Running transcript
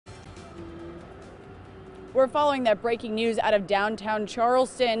We're following that breaking news out of downtown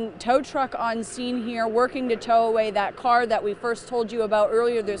Charleston. Tow truck on scene here working to tow away that car that we first told you about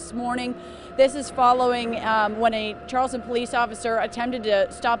earlier this morning. This is following when a Charleston police officer attempted to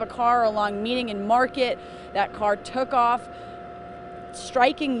stop a car along Meeting and Market. That car took off,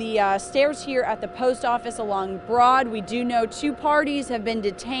 striking the stairs here at the post office along Broad. We do know 2 parties have been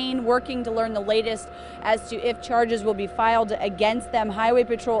detained, working to learn the latest as to if charges will be filed against them. Highway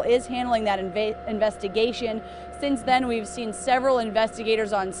Patrol is handling that investigation. Since then, we've seen several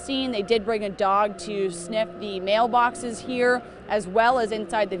investigators on scene. They did bring a dog to sniff the mailboxes here, as well as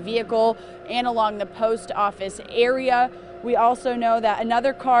inside the vehicle and along the post office area. We also know that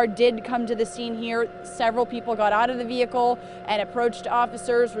another car did come to the scene here. Several people got out of the vehicle and approached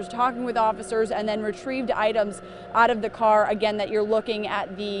officers, was talking with officers, and then retrieved items out of the car, again, that you're looking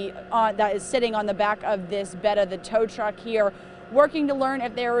at that is sitting on the back of this bed of the tow truck here. Working to learn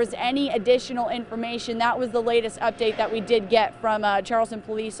if there was any additional information. That was the latest update that we did get from Charleston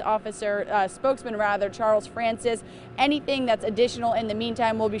police officer, spokesman rather, Charles Francis. Anything that's additional in the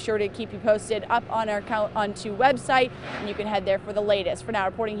meantime, we'll be sure to keep you posted up on our Count on 2 website, and you can head there for the latest. For now,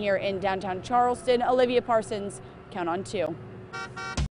 reporting here in downtown Charleston, Olivia Parsons, Count on 2.